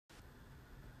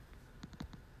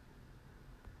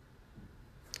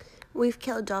We've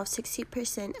killed off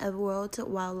 60% of world's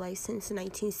wildlife since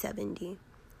 1970.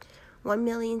 1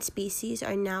 million species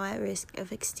are now at risk of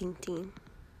extincting.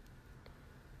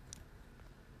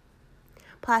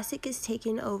 Plastic is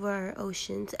taking over our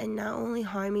oceans and not only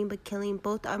harming but killing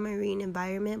both our marine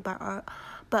environment but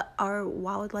our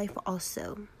wildlife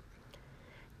also.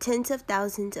 Tens of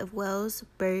thousands of whales,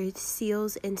 birds,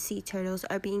 seals, and sea turtles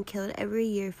are being killed every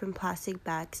year from plastic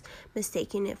bags,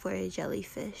 mistaking it for a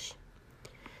jellyfish.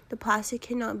 The plastic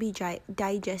cannot be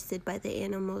digested by the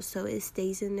animals, so it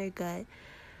stays in their gut.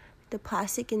 The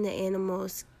plastic in the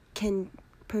animals can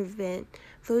prevent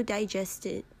food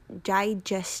digestion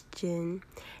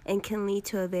and can lead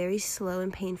to a very slow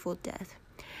and painful death.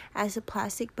 As the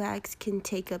plastic bags can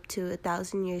take up to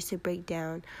 1,000 years to break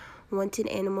down, once an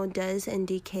animal does and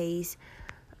decays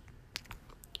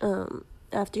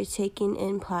after taking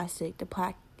in plastic, the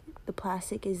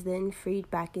plastic is then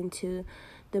freed back into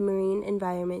the marine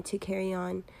environment to carry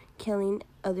on killing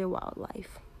other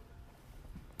wildlife.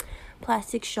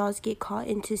 Plastic straws get caught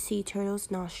into sea turtles'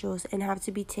 nostrils and have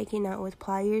to be taken out with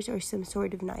pliers or some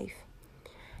sort of knife.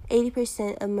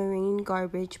 80% of marine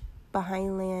garbage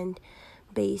behind land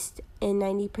based, and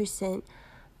 90%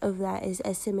 of that is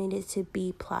estimated to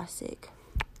be plastic.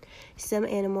 Some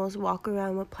animals walk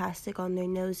around with plastic on their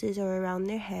noses or around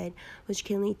their head, which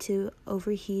can lead to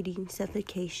overheating,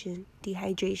 suffocation,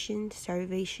 dehydration,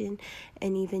 starvation,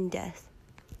 and even death.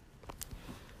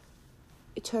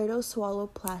 Turtles swallow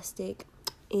plastic,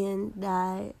 and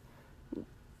that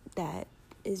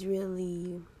is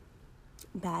really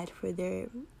bad for their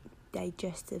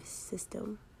digestive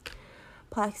system.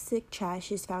 Plastic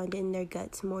trash is found in their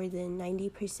guts more than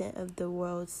 90% of the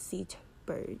world's sea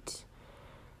birds,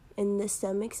 in the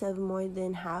stomachs of more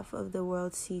than half of the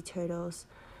world's sea turtles,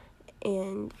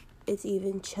 and it's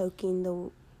even choking the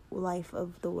life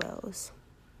of the whales.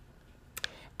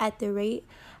 At the rate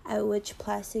at which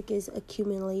plastic is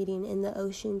accumulating in the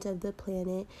oceans of the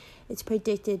planet, it's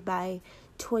predicted by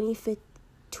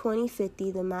 2050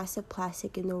 the mass of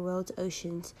plastic in the world's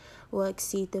oceans will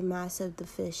exceed the mass of the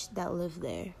fish that live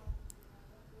there.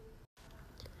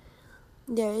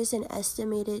 There is an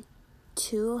estimated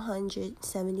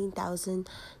 270,000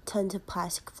 tons of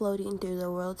plastic floating through the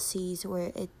world's seas,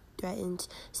 where it threatens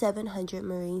 700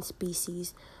 marine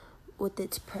species with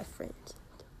its preference.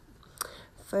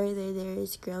 Further, there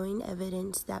is growing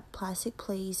evidence that plastic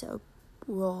plays a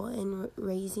role in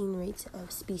raising rates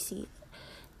of species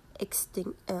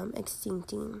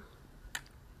extincting.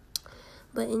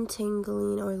 But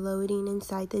entangling or loading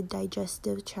inside the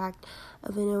digestive tract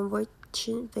of an unfortunate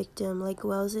victim, like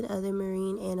whales and other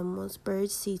marine animals,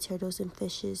 birds, sea turtles, and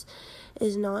fishes,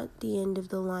 is not the end of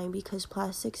the line, because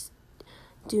plastics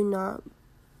do not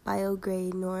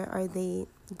biodegrade, nor are they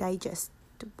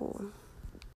digestible.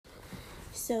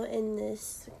 So in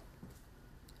this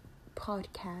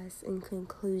podcast, in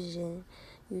conclusion,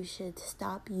 you should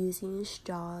stop using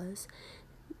straws,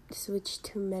 switch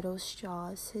to metal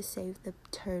straws to save the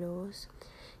turtles.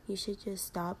 You should just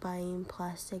stop buying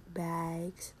plastic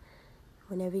bags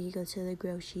whenever you go to the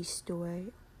grocery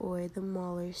store or the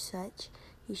mall or such.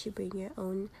 You should bring your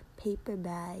own paper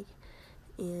bag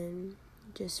and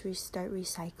just start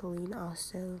recycling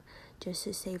also, just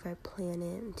to save our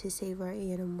planet, to save our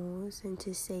animals, and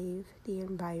to save the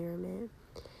environment,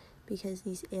 because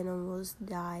these animals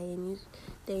die and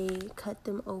they cut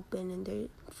them open and they're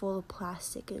full of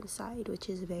plastic inside, which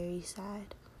is very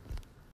sad.